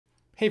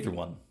Hey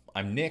everyone,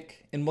 I'm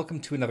Nick, and welcome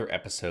to another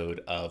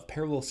episode of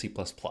Parallel C++.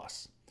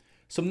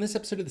 So in this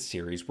episode of the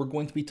series, we're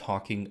going to be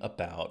talking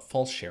about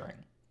false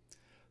sharing.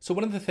 So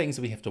one of the things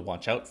that we have to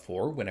watch out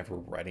for whenever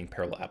we're writing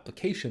parallel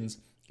applications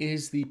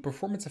is the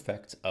performance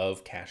effects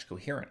of cache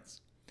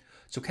coherence.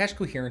 So cache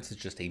coherence is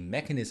just a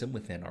mechanism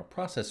within our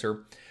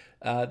processor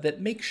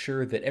that makes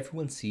sure that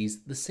everyone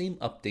sees the same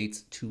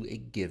updates to a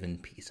given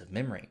piece of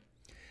memory.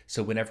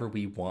 So whenever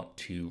we want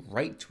to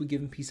write to a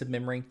given piece of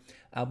memory,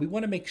 we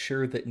want to make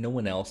sure that no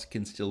one else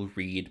can still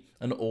read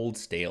an old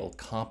stale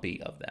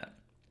copy of that.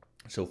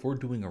 So if we're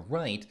doing a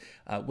write,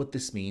 what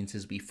this means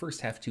is we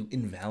first have to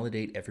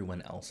invalidate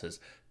everyone else's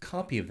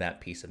copy of that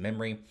piece of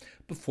memory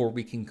before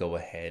we can go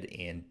ahead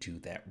and do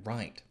that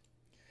write.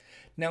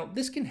 Now,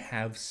 this can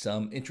have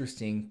some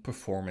interesting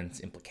performance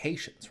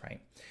implications,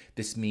 right?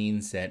 This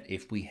means that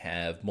if we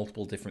have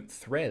multiple different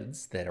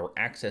threads that are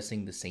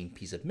accessing the same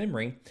piece of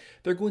memory,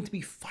 they're going to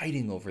be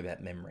fighting over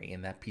that memory,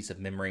 and that piece of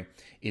memory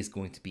is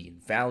going to be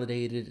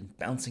invalidated and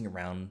bouncing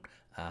around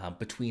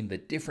between the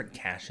different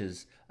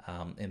caches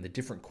and the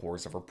different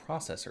cores of our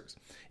processors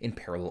in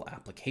parallel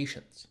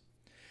applications.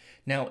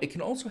 Now, it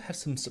can also have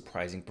some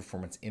surprising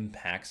performance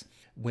impacts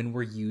when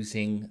we're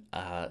using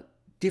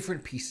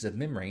different pieces of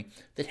memory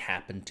that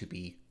happen to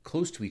be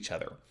close to each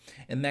other.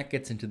 And that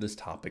gets into this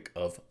topic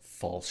of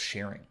false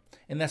sharing.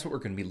 And that's what we're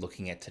going to be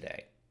looking at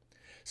today.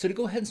 So to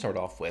go ahead and start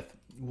off with,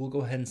 we'll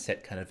go ahead and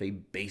set kind of a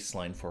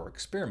baseline for our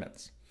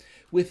experiments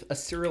with a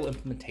serial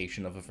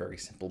implementation of a very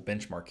simple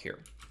benchmark here.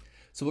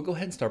 So we'll go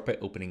ahead and start by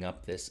opening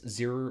up this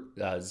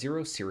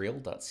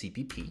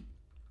zeroserial.cpp.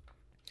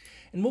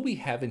 And what we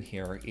have in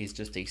here is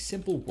just a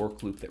simple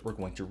work loop that we're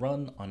going to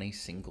run on a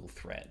single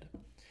thread.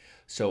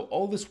 So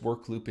all this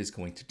work loop is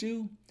going to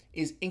do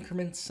is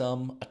increment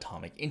some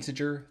atomic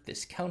integer,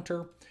 this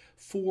counter,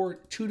 for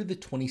 2 to the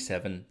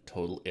 27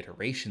 total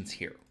iterations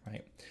here,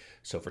 right?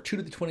 So for 2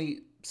 to the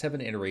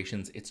 27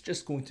 iterations, it's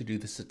just going to do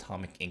this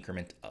atomic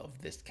increment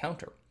of this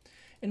counter.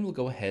 And we'll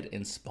go ahead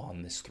and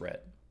spawn this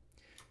thread.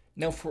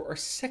 Now for our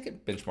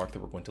second benchmark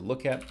that we're going to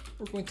look at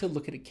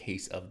a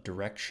case of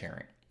direct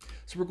sharing.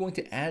 So we're going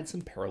to add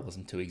some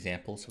parallelism to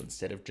example. So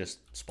instead of just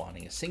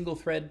spawning a single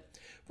thread,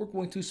 we're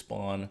going to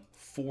spawn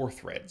 4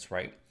 threads,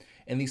 right?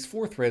 And these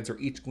 4 threads are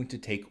each going to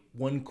take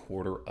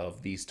 1/4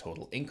 of these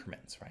total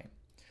increments, right?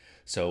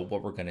 So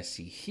what we're going to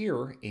see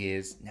here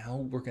is now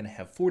we're going to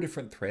have 4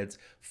 different threads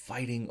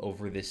fighting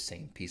over this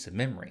same piece of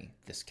memory,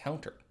 this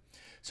counter.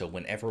 So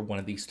whenever one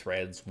of these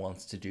threads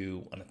wants to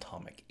do an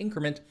atomic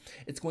increment,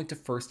 it's going to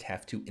first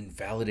have to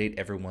invalidate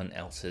everyone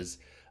else's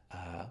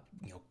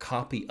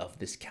copy of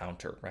this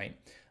counter, right?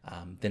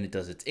 Then it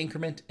does its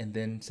increment, and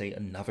then say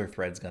another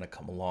thread's going to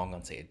come along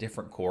on say a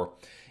different core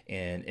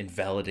and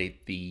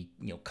invalidate the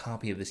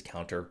copy of this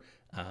counter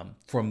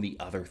from the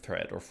other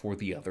thread or for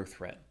the other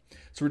thread.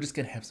 So we're just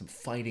going to have some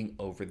fighting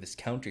over this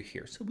counter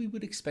here. So we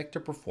would expect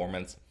our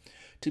performance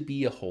to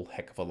be a whole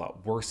heck of a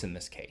lot worse in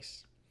this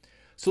case.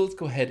 So let's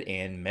go ahead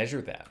and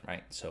measure that,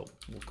 right? So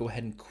we'll go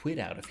ahead and quit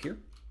out of here,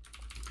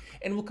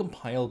 and we'll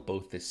compile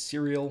both this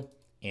serial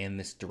and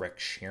this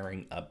direct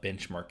sharing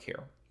benchmark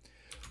here.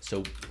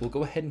 So we'll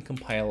go ahead and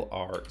compile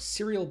our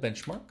serial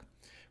benchmark,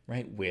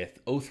 right, with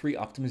O3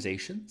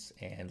 optimizations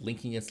and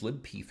linking its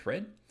libp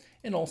thread,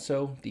 and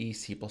also the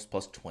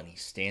C++20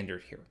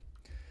 standard here.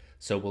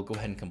 So we'll go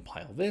ahead and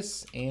compile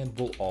this, and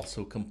we'll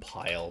also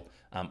compile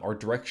our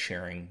direct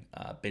sharing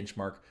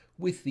benchmark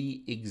with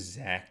the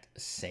exact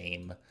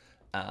same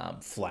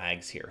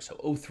flags here. So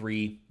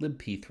O3,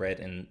 libp thread,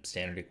 and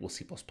standard equals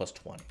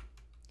C++20.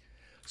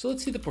 So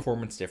let's see the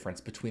performance difference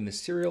between the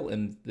serial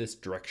and this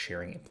direct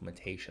sharing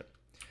implementation.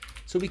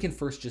 So we can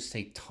first just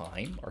say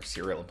time our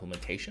serial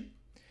implementation,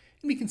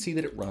 and we can see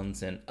that it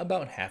runs in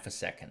about half a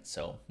second.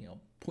 So,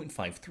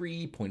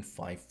 0.53,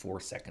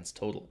 0.54 seconds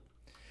total.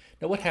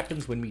 Now what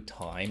happens when we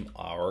time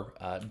our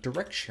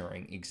direct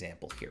sharing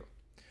example here?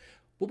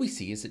 What we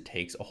see is it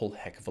takes a whole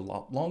heck of a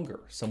lot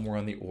longer, somewhere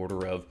on the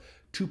order of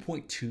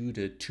 2.2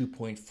 to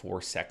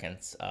 2.4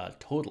 seconds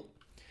total.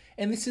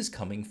 And this is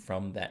coming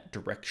from that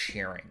direct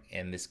sharing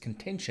and this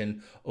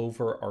contention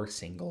over our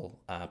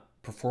single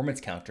performance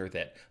counter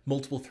that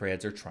multiple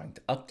threads are trying to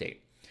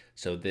update.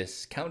 So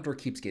this counter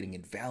keeps getting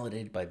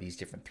invalidated by these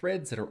different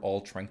threads that are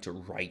all trying to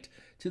write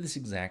to this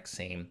exact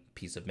same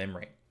piece of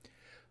memory.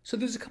 So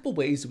there's a couple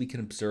ways that we can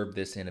observe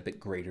this in a bit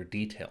greater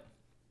detail.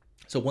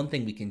 So one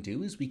thing we can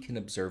do is we can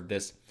observe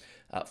this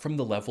from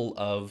the level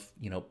of,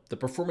 the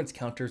performance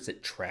counters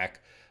that track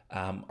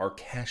our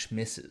cache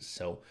misses.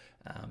 So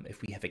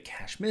if we have a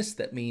cache miss,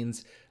 that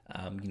means,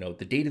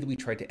 the data that we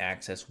tried to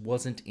access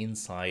wasn't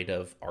inside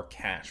of our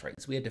cache, right?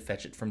 So we had to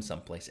fetch it from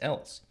someplace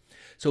else.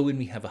 So when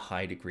we have a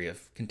high degree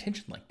of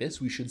contention like this,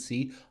 we should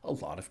see a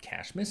lot of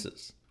cache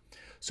misses.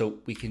 So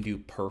we can do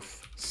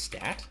perf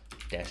stat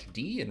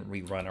 -d and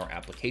rerun our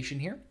application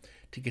here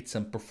to get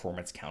some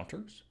performance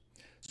counters.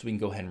 So we can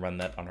go ahead and run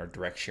that on our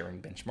direct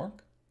sharing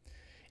benchmark.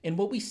 And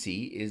what we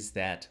see is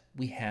that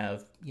we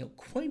have,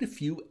 quite a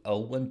few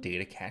L1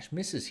 data cache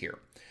misses here.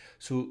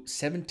 So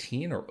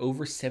 17 or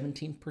over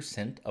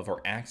 17% of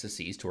our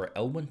accesses to our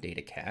L1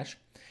 data cache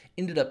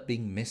ended up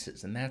being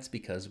misses. And that's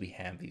because we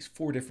have these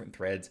 4 different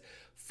threads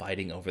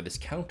fighting over this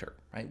counter,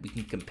 right? We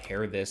can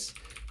compare this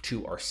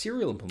to our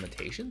serial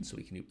implementation. So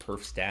we can do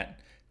perf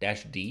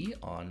stat-d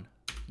on,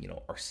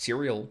 our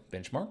serial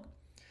benchmark.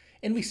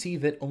 And we see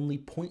that only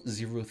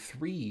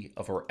 0.03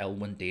 of our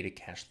L1 data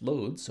cache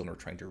loads, so when we're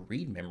trying to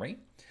read memory,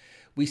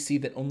 we see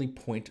that only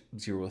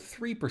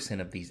 0.03%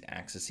 of these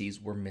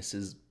accesses were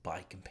misses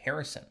by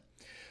comparison.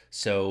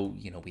 So,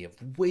 we have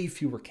way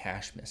fewer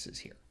cache misses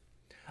here.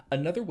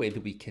 Another way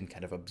that we can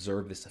kind of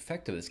observe this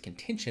effect of this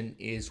contention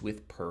is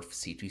with perf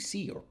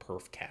C2C, or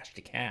perf cache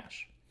to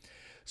cache.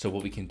 So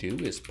what we can do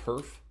is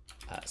perf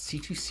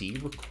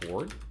C2C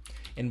record,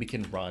 and we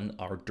can run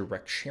our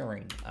direct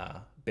sharing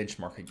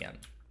benchmark again.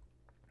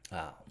 Go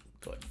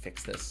ahead and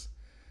fix this.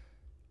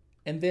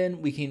 And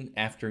then we can,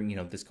 after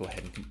this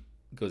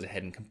goes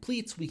ahead and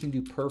completes, we can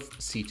do perf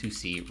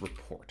C2C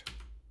report.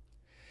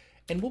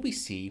 And what we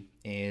see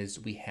is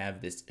we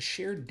have this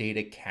shared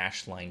data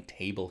cache line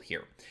table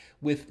here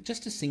with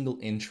just a single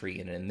entry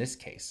in this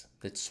case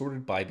that's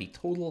sorted by the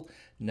total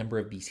number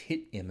of these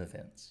hit-im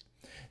events.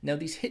 Now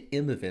these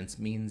hit-im events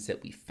means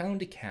that we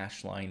found a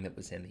cache line that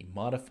was in the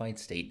modified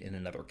state in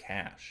another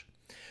cache.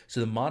 So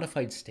the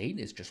modified state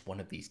is just one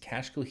of these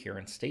cache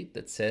coherent state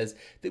that says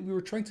that we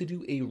were trying to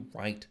do a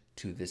write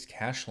to this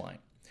cache line.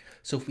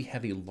 So if we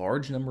have a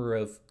large number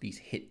of these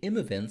hit-im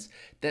events,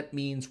 that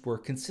means we're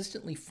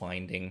consistently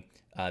finding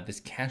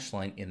this cache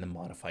line in the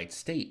modified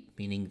state,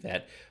 meaning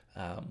that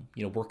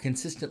we're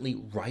consistently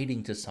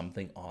writing to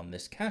something on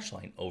this cache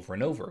line over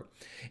and over.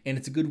 And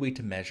it's a good way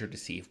to measure to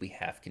see if we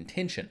have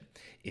contention.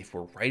 If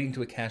we're writing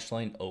to a cache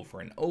line over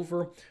and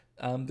over,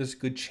 there's a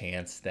good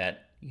chance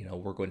that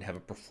we're going to have a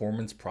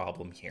performance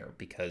problem here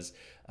because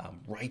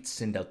writes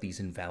send out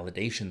these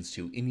invalidations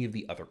to any of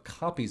the other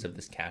copies of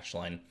this cache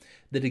line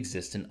that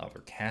exist in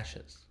other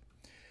caches.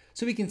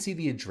 So we can see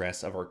the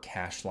address of our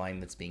cache line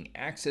that's being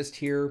accessed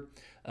here,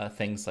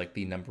 things like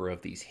the number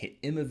of these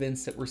hit-im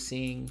events that we're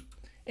seeing,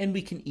 and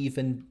we can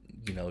even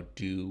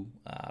do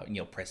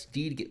press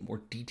D to get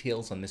more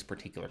details on this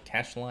particular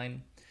cache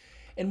line.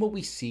 And what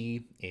we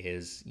see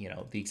is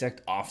the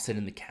exact offset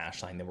in the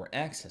cache line that we're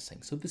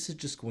accessing. So this is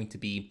just going to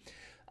be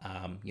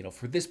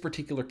for this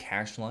particular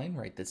cache line,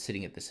 right, that's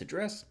sitting at this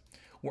address,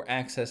 we're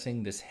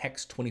accessing this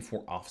hex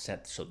 24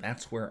 offset. So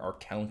that's where our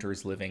counter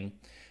is living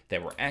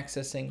that we're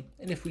accessing.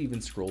 And if we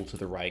even scroll to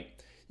the right,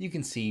 you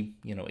can see,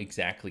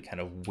 exactly kind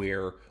of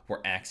where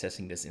we're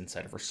accessing this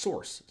inside of our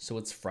source. So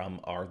it's from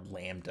our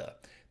Lambda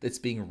that's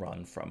being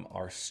run from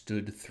our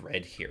std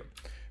thread here,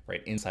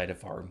 right, inside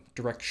of our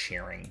direct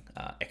sharing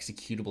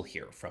executable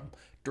here from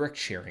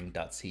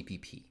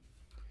directsharing.cpp.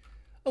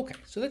 Okay,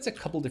 so that's a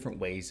couple different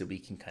ways that we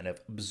can kind of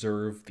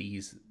observe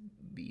these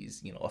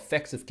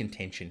effects of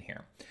contention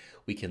here.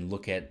 We can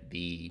look at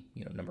the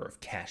number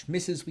of cache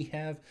misses we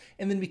have,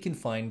 and then we can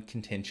find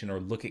contention or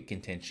look at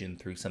contention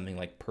through something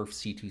like perf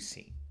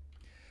C2C.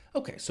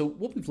 Okay, so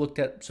what we've looked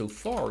at so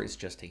far is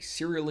just a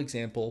serial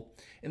example,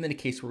 and then a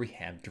case where we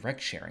have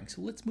direct sharing.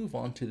 So let's move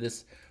on to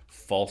this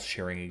false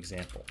sharing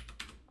example.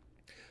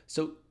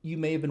 So you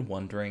may have been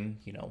wondering,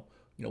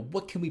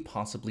 what can we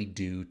possibly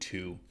do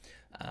to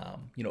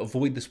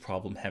avoid this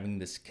problem having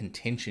this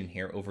contention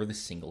here over the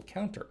single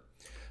counter?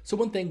 So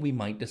one thing we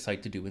might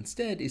decide to do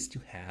instead is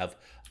to have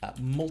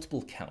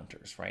multiple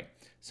counters, right?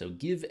 So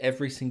give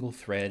every single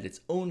thread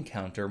its own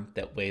counter.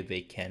 That way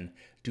they can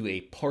do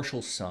a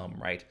partial sum,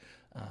 right?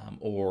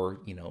 Or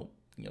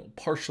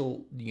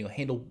partial,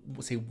 handle,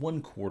 say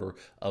 1/4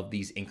 of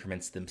these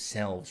increments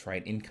themselves,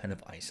 right, in kind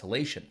of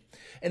isolation.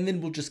 And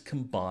then we'll just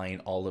combine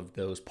all of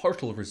those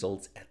partial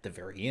results at the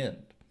very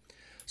end.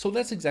 So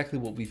that's exactly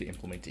what we've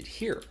implemented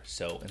here.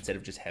 So instead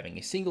of just having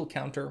a single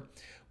counter,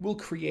 we'll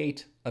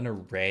create an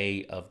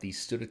array of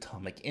these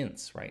pseudoatomic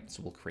ints, right?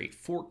 So we'll create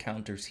 4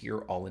 counters here,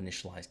 all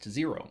initialized to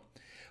 0,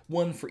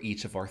 one for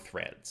each of our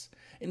threads.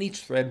 And each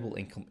thread will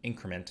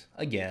increment,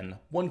 again,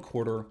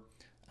 1/4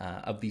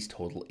 of these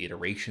total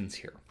iterations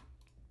here.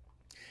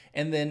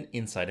 And then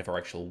inside of our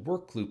actual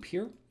work loop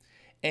here,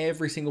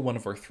 every single one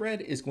of our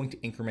thread is going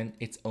to increment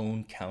its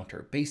own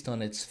counter based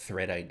on its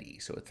thread ID.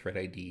 So a thread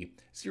ID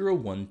 0,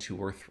 1, 2,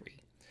 or 3.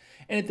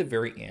 And at the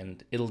very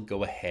end, it'll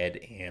go ahead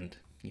and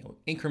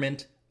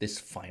increment this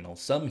final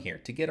sum here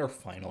to get our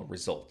final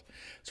result.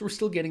 So we're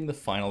still getting the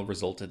final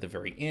result at the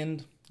very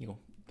end,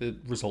 the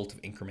result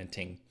of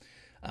incrementing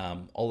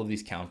all of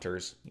these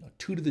counters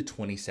 2 to the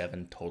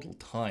 27 total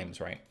times,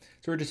 right?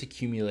 So we're just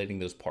accumulating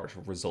those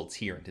partial results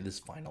here into this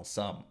final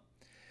sum.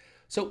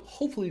 So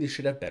hopefully this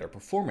should have better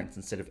performance.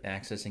 Instead of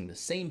accessing the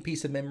same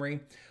piece of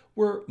memory,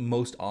 we're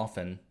most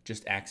often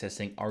just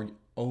accessing our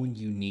own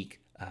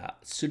unique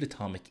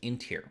pseudoatomic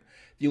int here.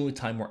 The only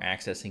time we're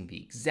accessing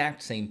the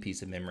exact same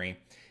piece of memory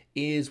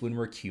is when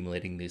we're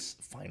accumulating this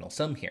final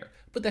sum here.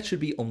 But that should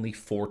be only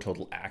 4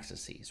 total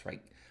accesses,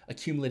 right?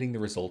 Accumulating the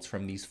results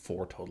from these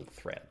 4 total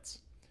threads.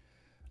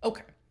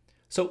 Okay,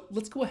 so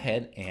let's go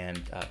ahead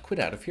and quit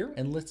out of here,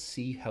 and let's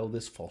see how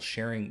this false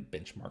sharing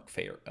benchmark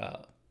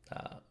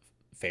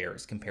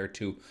fares compared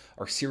to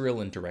our serial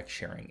and direct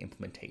sharing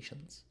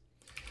implementations.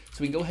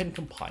 So we can go ahead and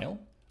compile.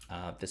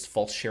 this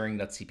false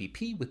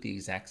sharing.cpp with the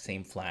exact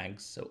same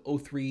flags. So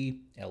O3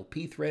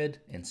 LP thread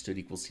and std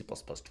equals C++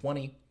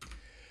 20.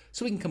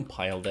 So we can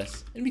compile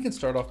this and we can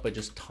start off by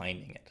just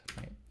timing it,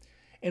 right?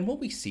 And what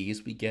we see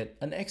is we get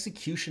an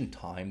execution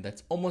time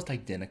that's almost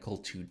identical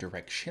to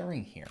direct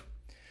sharing here.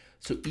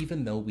 So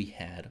even though we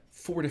had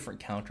 4 different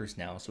counters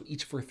now, so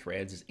each of our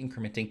threads is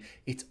incrementing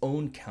its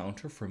own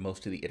counter for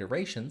most of the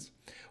iterations,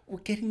 we're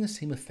getting the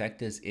same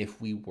effect as if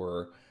we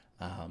were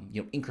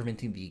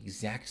incrementing the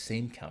exact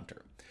same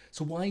counter.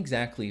 So why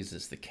exactly is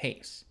this the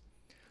case?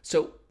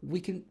 So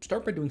we can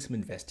start by doing some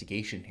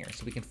investigation here.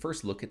 So we can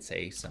first look at,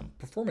 say, some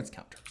performance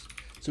counters.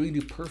 So we can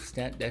do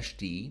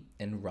perf-stat-d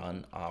and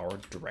run our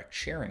direct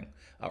sharing,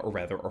 or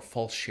rather our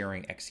false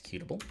sharing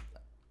executable.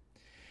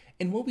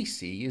 And what we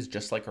see is,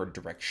 just like our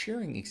direct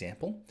sharing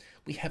example,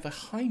 we have a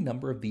high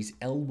number of these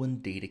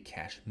L1 data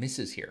cache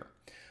misses here.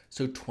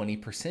 So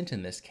 20%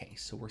 in this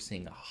case. So we're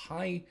seeing a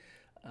high,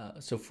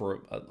 so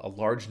for a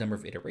large number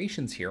of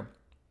iterations here,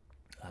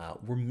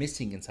 we're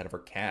missing inside of our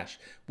cache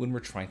when we're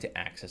trying to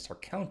access our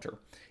counter,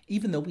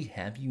 even though we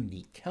have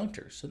unique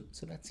counters.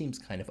 So that seems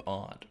kind of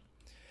odd.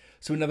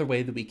 So another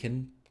way that we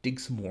can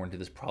dig some more into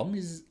this problem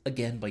is,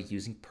 again, by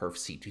using perf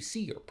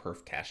C2C or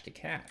perf cache to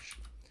cache.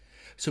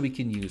 So we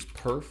can use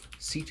perf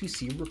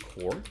C2C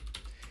record,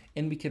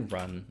 and we can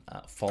run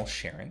false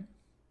sharing,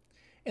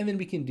 and then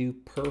we can do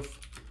perf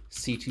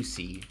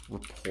C2C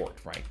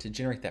report, right, to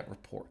generate that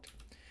report.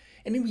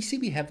 And then we see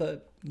we have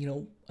an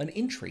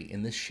entry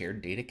in this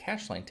shared data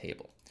cache line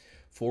table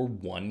for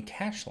one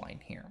cache line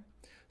here.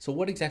 So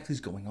what exactly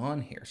is going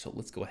on here? So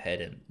let's go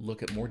ahead and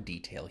look at more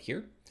detail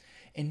here.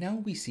 And now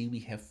we see we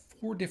have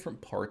 4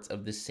 different parts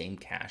of the same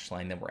cache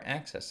line that we're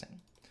accessing.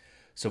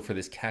 So for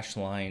this cache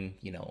line,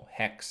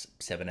 hex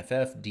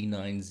 7FF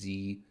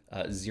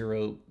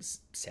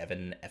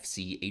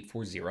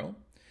D9Z07FC840,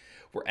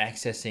 we're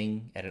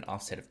accessing at an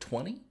offset of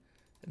 20,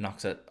 an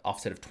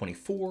offset of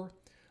 24,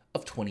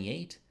 of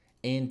 28,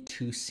 and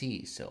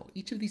 2C. So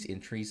each of these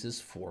entries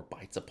is 4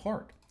 bytes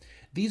apart.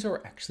 These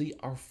are actually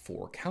our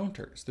 4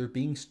 counters. They're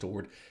being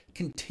stored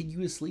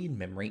contiguously in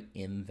memory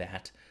in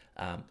that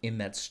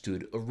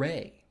std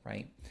array,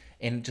 right?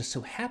 And it just so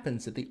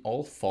happens that they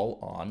all fall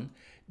on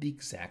the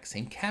exact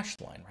same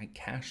cache line, right?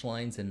 Cache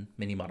lines in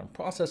many modern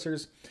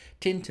processors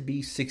tend to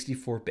be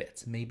 64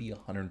 bits, maybe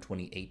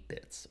 128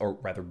 bits, or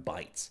rather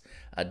bytes,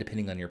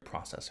 depending on your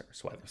processor.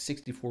 So either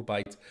 64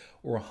 bytes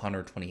or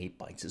 128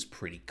 bytes is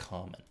pretty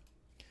common.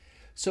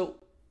 So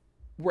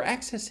we're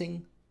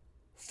accessing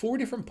 4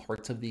 different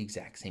parts of the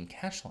exact same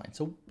cache line.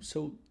 So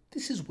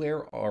this is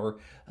where our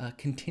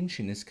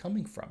contention is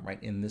coming from,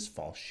 right, in this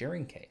false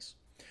sharing case.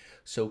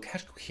 So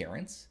cache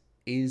coherence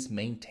is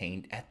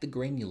maintained at the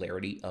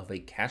granularity of a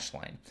cache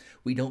line.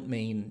 We don't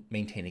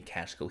maintain a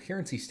cache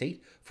coherency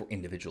state for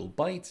individual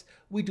bytes.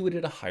 We do it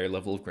at a higher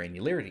level of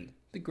granularity,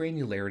 the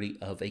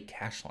granularity of a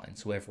cache line.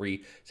 So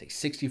every, say,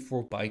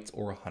 64 bytes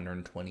or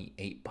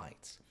 128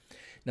 bytes.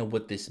 Now,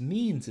 what this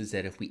means is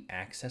that if we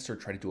access or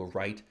try to do a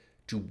write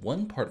to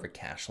one part of a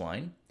cache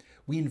line,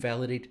 we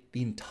invalidate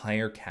the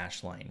entire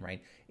cache line,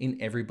 right,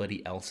 in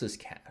everybody else's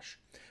cache.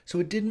 So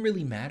it didn't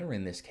really matter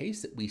in this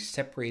case that we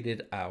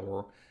separated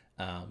our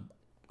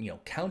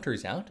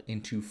counters out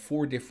into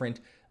 4 different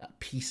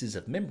pieces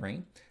of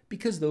memory,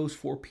 because those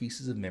 4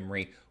 pieces of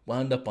memory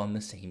wound up on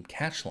the same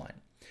cache line.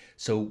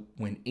 So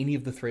when any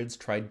of the threads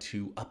tried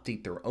to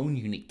update their own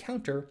unique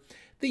counter,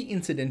 they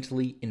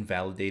incidentally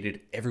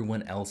invalidated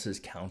everyone else's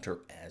counter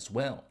as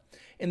well.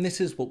 And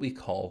this is what we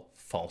call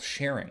false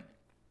sharing.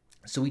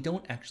 So we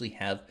don't actually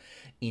have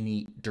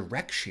any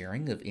direct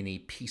sharing of any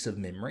piece of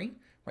memory,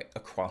 right,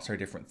 across our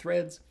different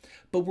threads,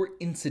 but we're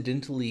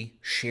incidentally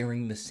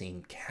sharing the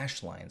same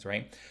cache lines,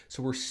 right?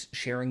 So we're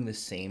sharing the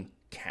same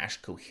cache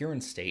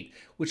coherence state,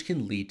 which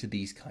can lead to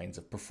these kinds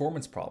of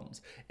performance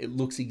problems. It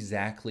looks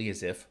exactly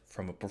as if,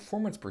 from a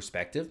performance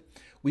perspective,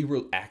 we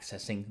were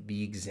accessing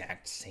the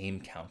exact same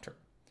counter.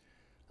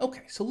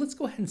 Okay, so let's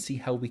go ahead and see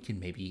how we can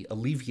maybe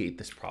alleviate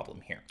this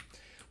problem here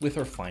with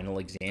our final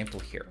example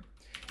here.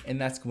 And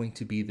that's going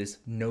to be this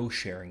no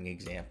sharing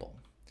example.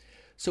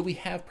 So we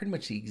have pretty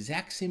much the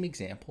exact same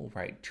example,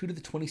 right? 2 to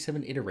the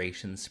 27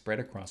 iterations spread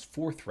across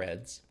 4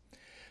 threads,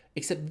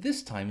 except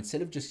this time,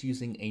 instead of just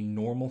using a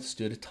normal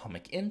std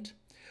atomic int,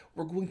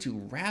 we're going to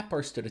wrap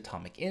our std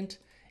atomic int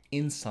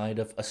inside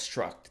of a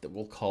struct that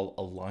we'll call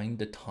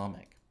aligned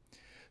atomic.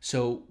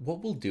 So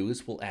what we'll do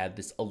is we'll add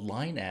this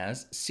align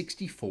as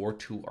 64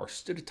 to our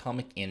std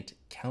atomic int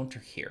counter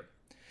here.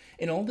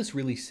 And all this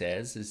really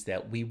says is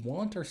that we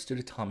want our std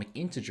atomic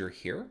integer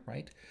here,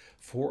 right,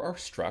 for our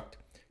struct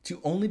to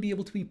only be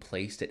able to be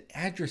placed at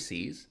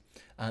addresses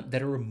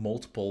that are a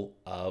multiple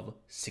of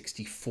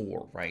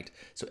 64, right?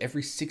 So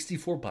every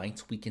 64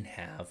 bytes we can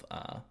have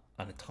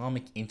an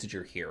atomic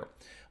integer here,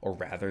 or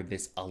rather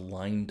this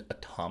aligned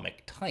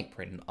atomic type,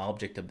 right? An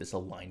object of this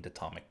aligned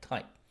atomic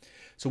type.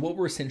 So what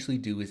we're essentially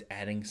do is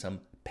adding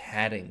some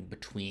padding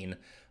between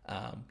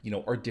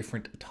our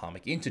different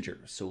atomic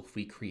integers. So if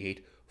we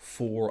create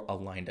 4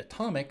 aligned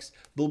atomics,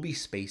 they'll be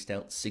spaced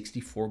out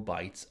 64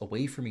 bytes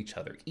away from each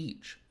other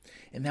each.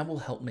 And that will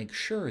help make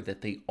sure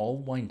that they all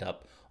wind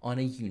up on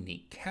a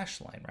unique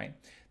cache line, right?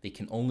 They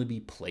can only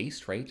be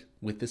placed, right,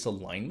 with this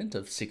alignment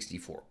of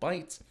 64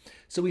 bytes.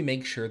 So we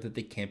make sure that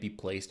they can't be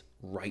placed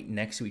right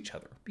next to each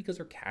other because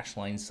our cache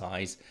line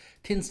size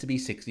tends to be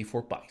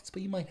 64 bytes,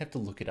 but you might have to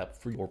look it up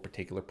for your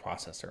particular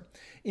processor.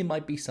 It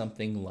might be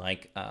something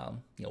like,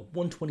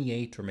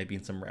 128, or maybe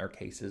in some rare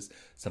cases,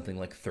 something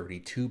like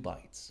 32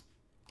 bytes.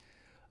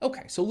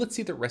 Okay, so let's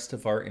see the rest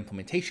of our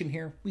implementation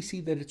here. We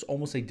see that it's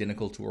almost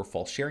identical to our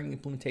false sharing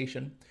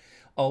implementation.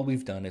 All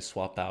we've done is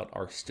swap out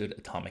our std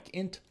atomic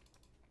int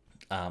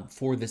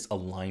for this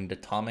aligned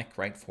atomic,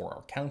 right, for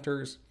our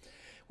counters.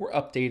 We're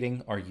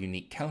updating our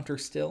unique counter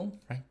still,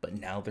 right, but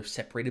now they're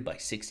separated by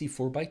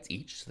 64 bytes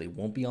each, so they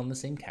won't be on the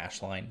same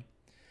cache line.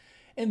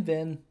 And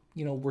then,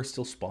 we're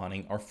still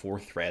spawning our 4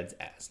 threads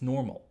as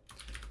normal.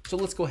 So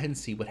let's go ahead and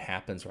see what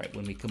happens, right,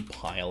 when we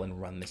compile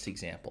and run this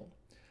example.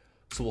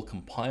 So we'll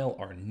compile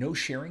our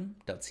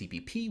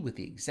nosharing.cpp with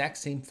the exact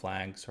same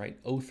flags, right?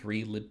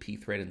 03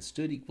 libpthread and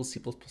std equals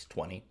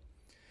c++20.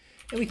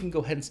 And we can go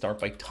ahead and start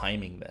by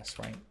timing this,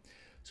 right?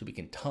 So we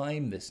can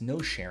time this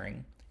no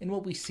sharing. And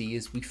what we see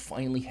is we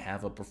finally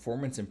have a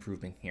performance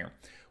improvement here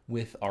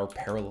with our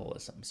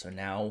parallelism. So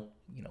now,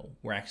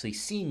 we're actually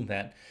seeing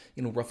that,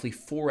 roughly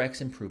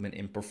 4x improvement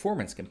in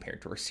performance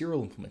compared to our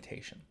serial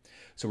implementation.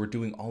 So we're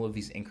doing all of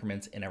these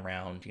increments in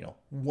around,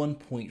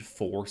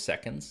 1.4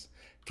 seconds.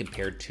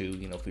 Compared to,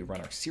 if we run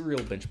our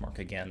serial benchmark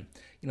again,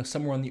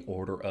 somewhere on the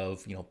order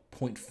of,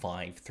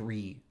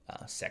 0.53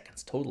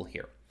 seconds total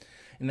here.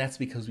 And that's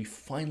because we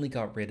finally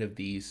got rid of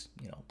these,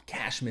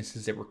 cache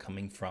misses that were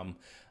coming from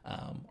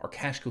our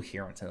cache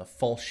coherence and the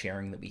false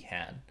sharing that we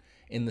had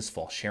in this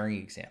false sharing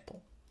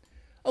example.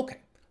 Okay,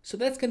 so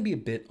that's going to be a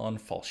bit on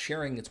false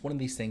sharing. It's one of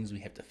these things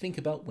we have to think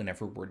about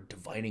whenever we're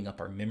dividing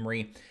up our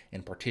memory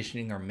and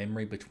partitioning our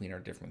memory between our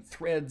different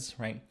threads,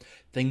 right?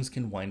 Things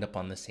can wind up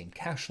on the same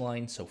cache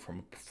line. So from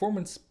a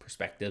performance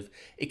perspective,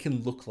 it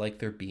can look like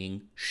they're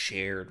being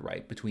shared,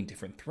 right, between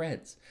different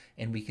threads.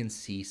 And we can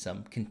see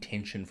some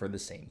contention for the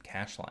same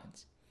cache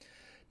lines.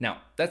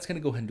 Now, that's going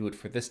to go ahead and do it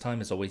for this time.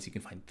 As always, you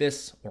can find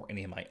this or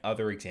any of my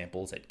other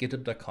examples at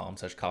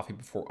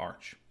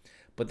github.com/coffeebeforearch.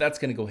 But that's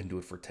going to go ahead and do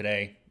it for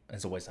today.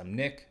 As always, I'm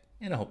Nick,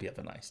 and I hope you have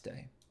a nice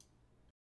day.